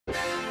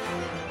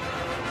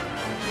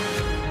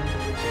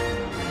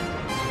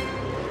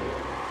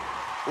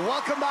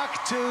Welcome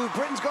back to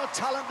Britain's Got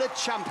Talent, the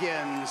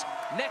champions.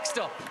 Next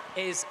up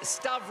is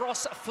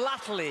Stavros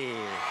Flatley.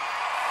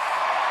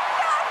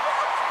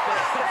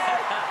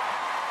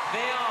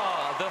 They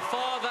are the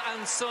father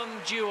and son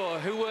duo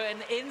who were an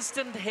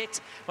instant hit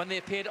when they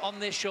appeared on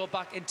this show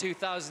back in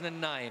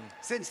 2009.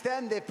 Since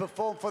then, they've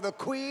performed for the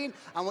Queen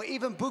and were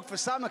even booked for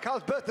Simon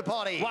Cowell's birthday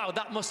party. Wow,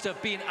 that must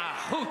have been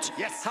a hoot.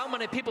 Yes. How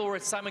many people were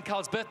at Simon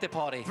Cowell's birthday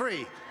party?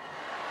 3.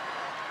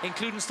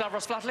 Including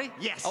Stavros Flatley?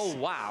 Yes. Oh,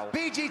 wow.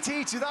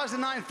 BGT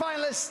 2009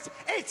 finalist,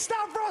 it's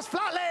Stavros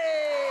Flatley!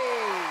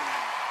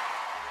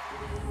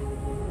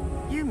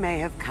 You may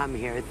have come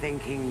here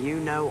thinking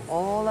you know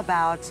all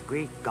about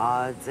Greek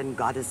gods and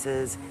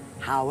goddesses.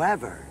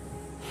 However,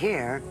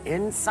 here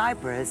in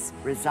Cyprus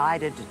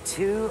resided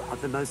 2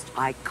 of the most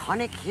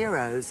iconic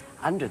heroes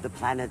under the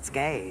planet's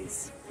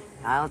gaze.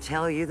 I'll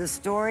tell you the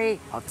story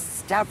of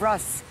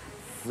Stavros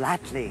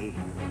Flatley.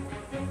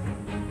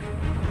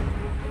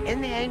 In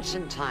the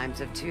ancient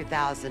times of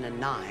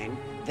 2009,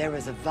 there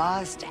was a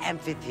vast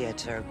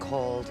amphitheater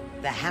called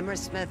the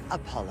Hammersmith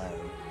Apollo.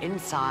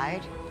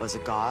 Inside was a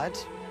god,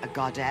 a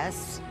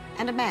goddess,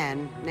 and a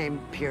man named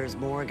Piers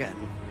Morgan.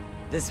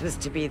 This was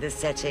to be the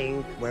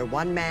setting where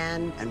one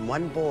man and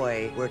one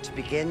boy were to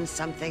begin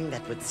something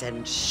that would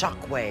send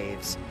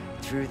shockwaves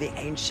through the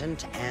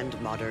ancient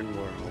and modern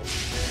world.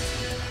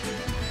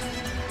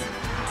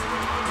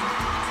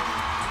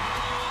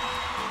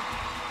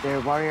 Their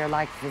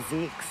warrior-like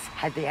physiques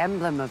had the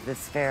emblem of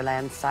this fair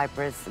land,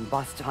 Cyprus,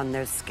 embossed on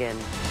their skin.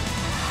 This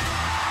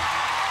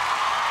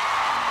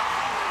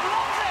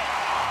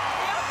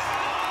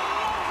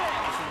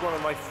is one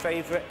of my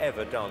favourite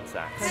ever dance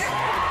acts.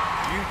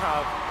 You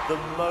have the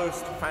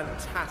most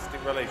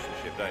fantastic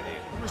relationship, don't you?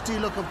 How much do you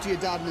look up to your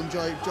dad and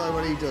enjoy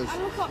what he does? I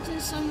look up to him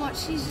so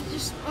much. He's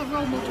just a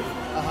role model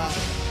for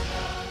me.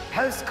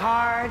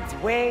 Postcards,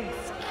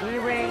 wigs, key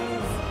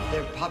rings.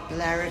 Their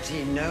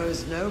popularity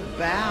knows no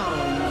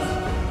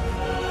bounds.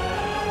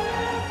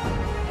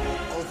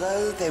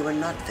 Although they were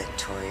not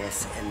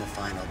victorious in the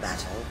final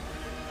battle,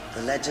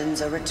 the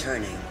legends are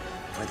returning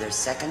for their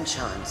second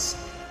chance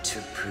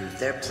to prove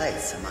their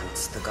place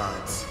amongst the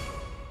gods.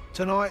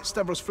 Tonight,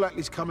 Stavros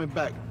Flatley's coming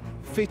back.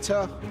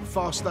 Fitter,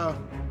 faster,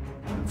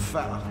 and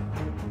fatter.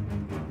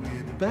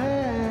 We're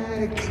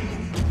back!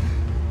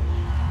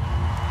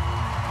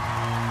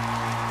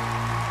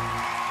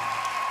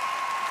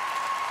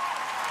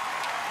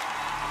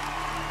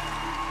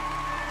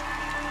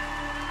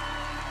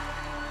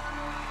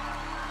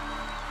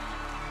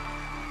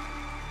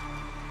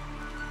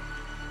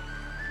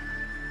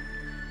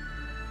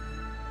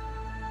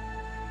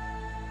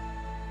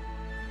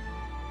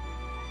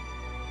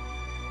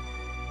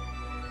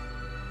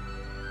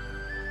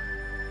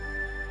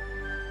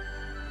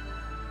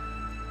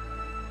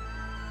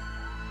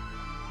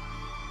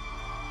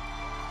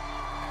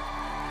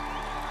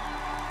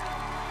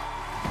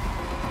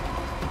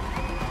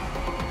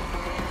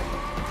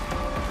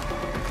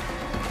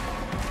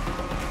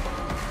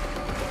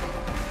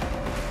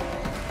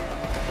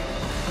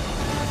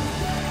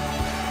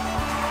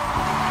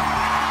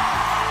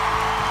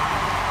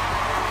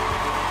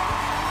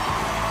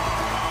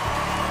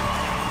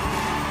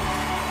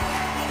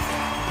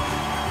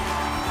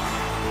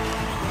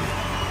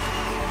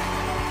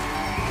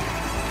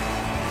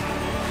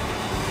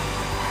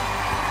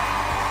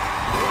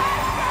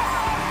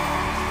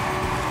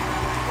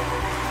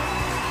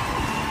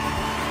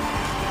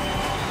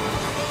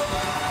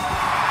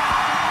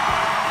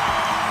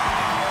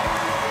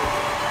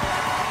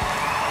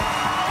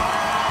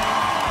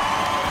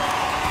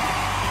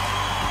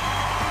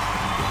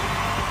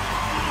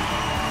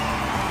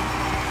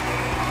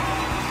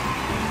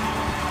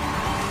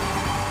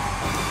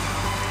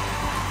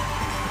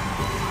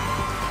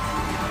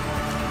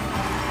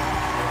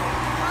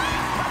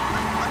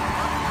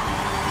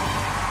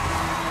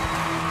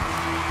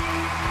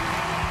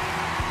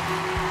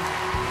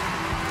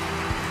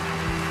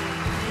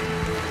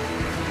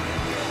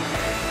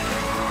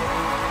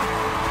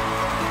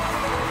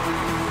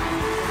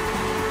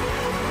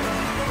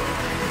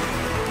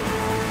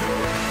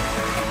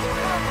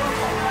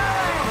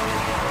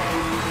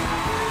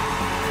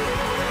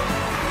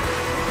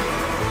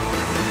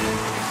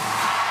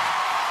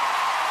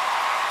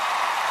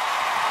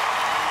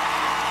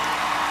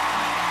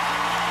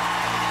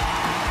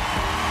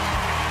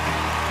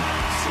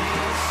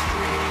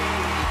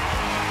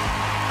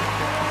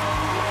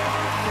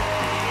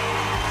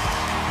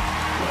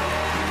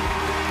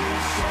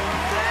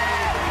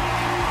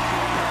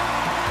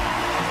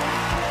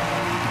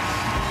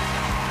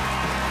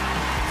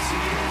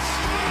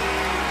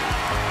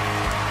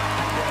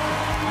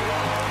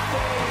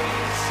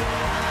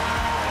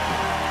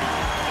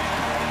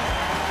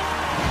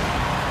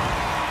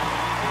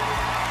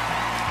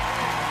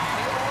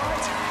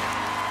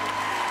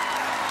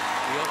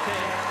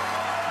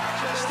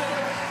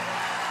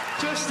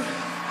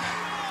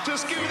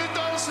 Just give the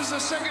dancers a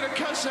second to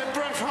catch their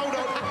breath. Hold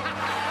on.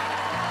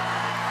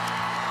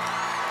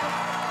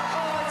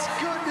 Oh, it's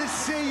good to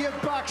see you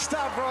back,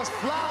 Stavros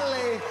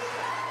Flatley.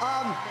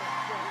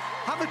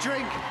 Have a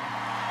drink.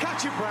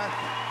 Catch your breath.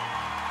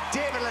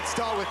 David, let's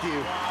start with you.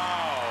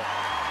 Wow.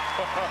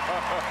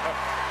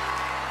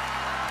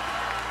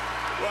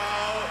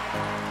 Well,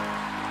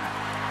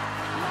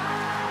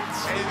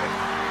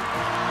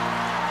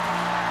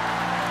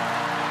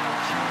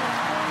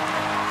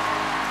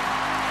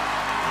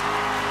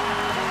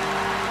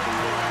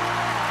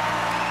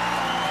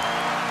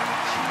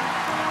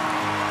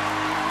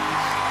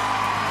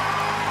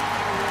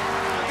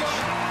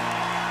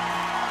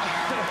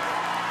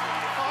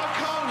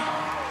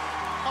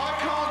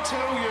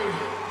 tell you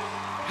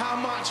how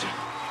much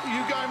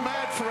you go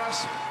mad for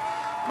us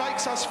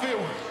makes us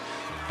feel.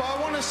 But I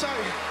want to say,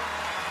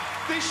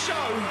 this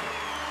show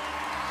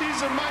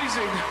is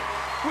amazing.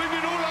 We've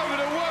been all over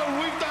the world.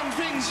 We've done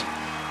things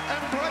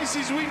and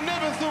places we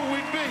never thought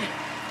we'd be.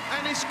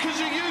 And it's because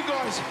of you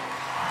guys.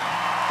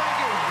 Thank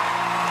you.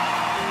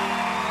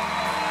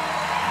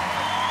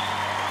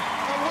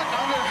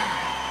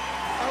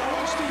 I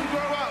watched him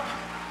grow up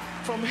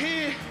from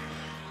here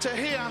to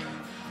here.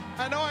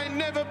 And I ain't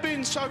never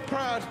been so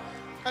proud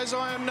as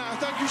I am now.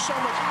 Thank you so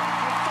much.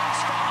 And thanks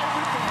for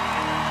everything.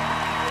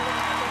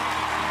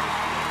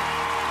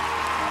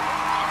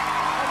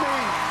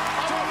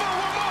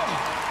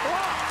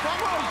 One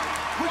more.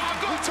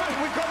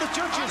 We've got the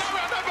judges.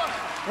 I know, but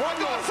I've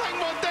got to thank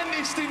my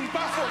dentist in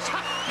Buffos.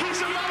 He's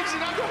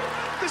amazing. I've got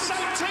the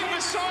same team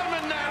as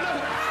Simon now.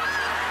 Look.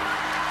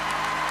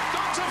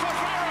 Dr.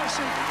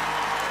 Flatley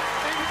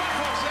in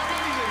Buffos.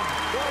 Amazing.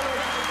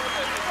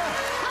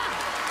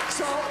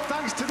 So,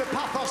 thanks to the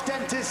Pathos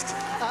dentist,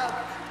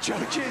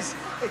 judges,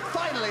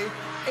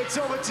 it's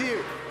over to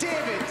you.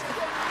 David.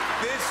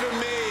 this for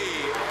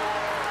me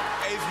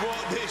is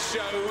what this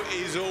show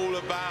is all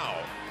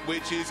about,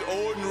 which is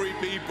ordinary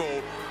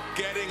people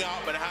getting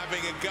up and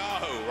having a go,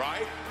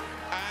 right?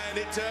 And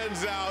it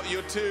turns out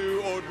you're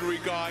two ordinary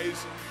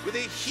guys with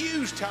a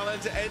huge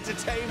talent to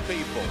entertain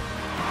people.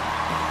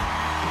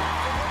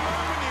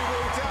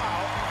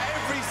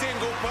 Every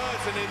single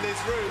person in this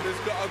room has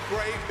got a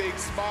great big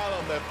smile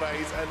on their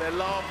face and they're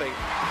laughing.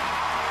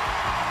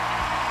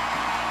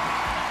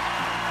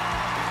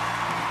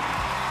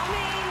 I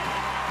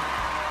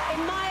mean,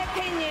 in my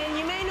opinion,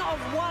 you may not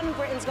have won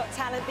Britain's Got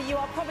Talent, but you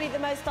are probably the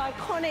most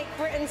iconic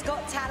Britain's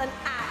Got Talent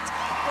act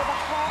for the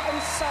heart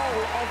and soul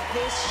of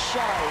this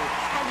show.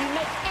 And you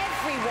make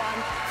everyone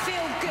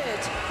feel good.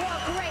 What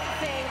a great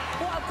thing.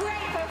 What a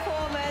great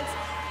performance.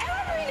 And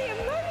I'm really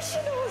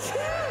emotional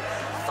too.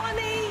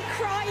 Funny,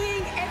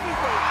 crying,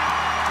 everything.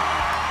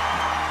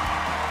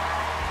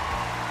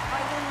 I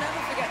will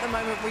never forget the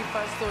moment we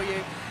first saw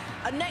you.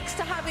 Next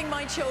to having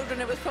my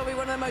children, it was probably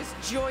one of the most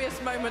joyous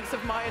moments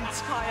of my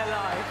entire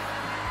life.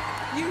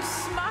 You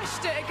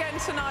smashed it again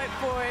tonight,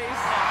 boys.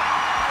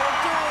 I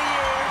adore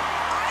you.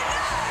 I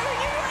know,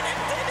 you went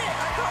and did it.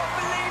 I can't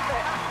believe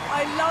it.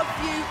 I love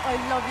you, I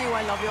love you,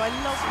 I love you, I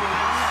love you.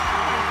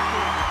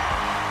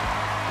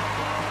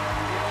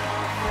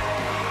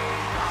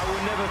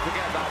 Never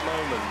forget that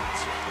moment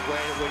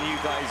when you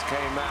guys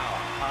came out.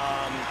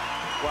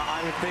 Well,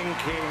 I'm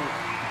thinking,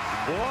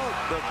 what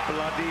the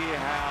bloody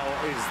hell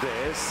is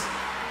this?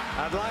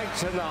 And like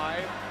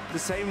tonight, the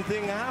same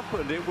thing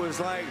happened. It was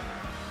like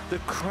the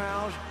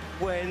crowd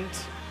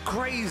went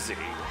crazy.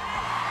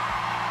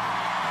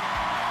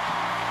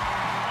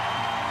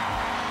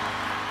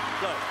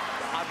 Look,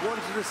 I've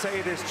wanted to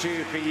say this to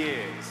you for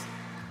years.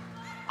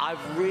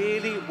 I've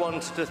really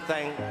wanted to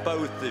thank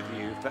both of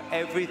you for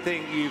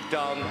everything you've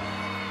done.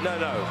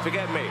 No,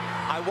 forget me.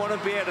 I want to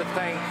be able to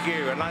thank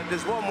you, and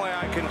there's one way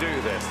I can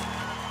do this.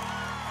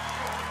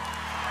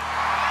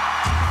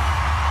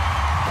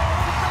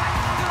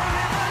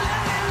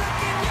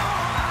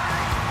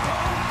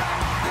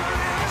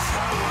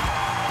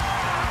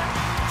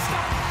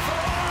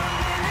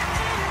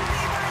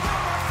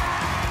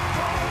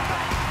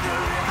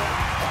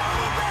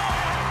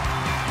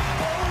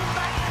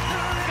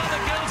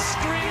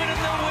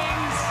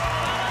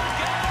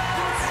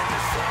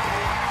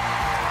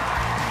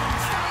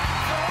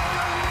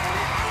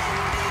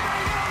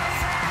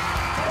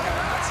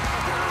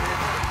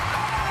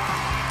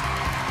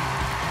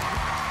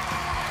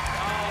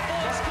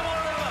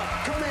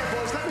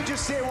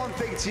 Say one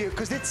thing to you,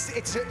 because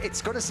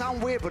it's going to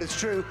sound weird, but it's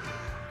true.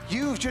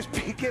 You've just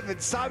been given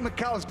Simon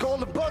Cowell's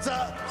golden buzzer.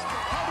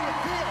 How do you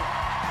feel?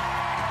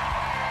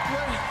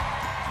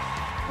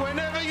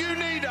 Whenever you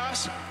need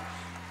us,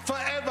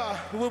 forever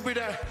we'll be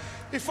there.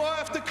 If I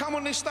have to come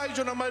on this stage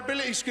on a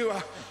mobility scooter, I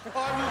will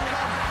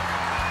come.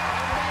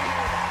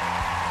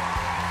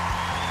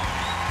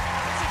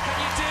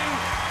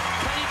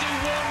 Can you do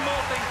one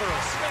more thing for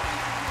us?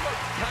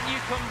 Can you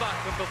come back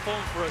and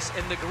perform for us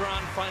in the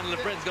grand final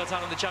of Britain's Got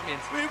Talent, the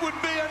Champions? It would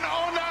be an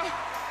honour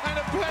and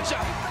a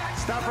pleasure.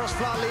 Stavros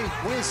Flatley,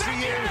 we'll see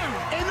you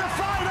in the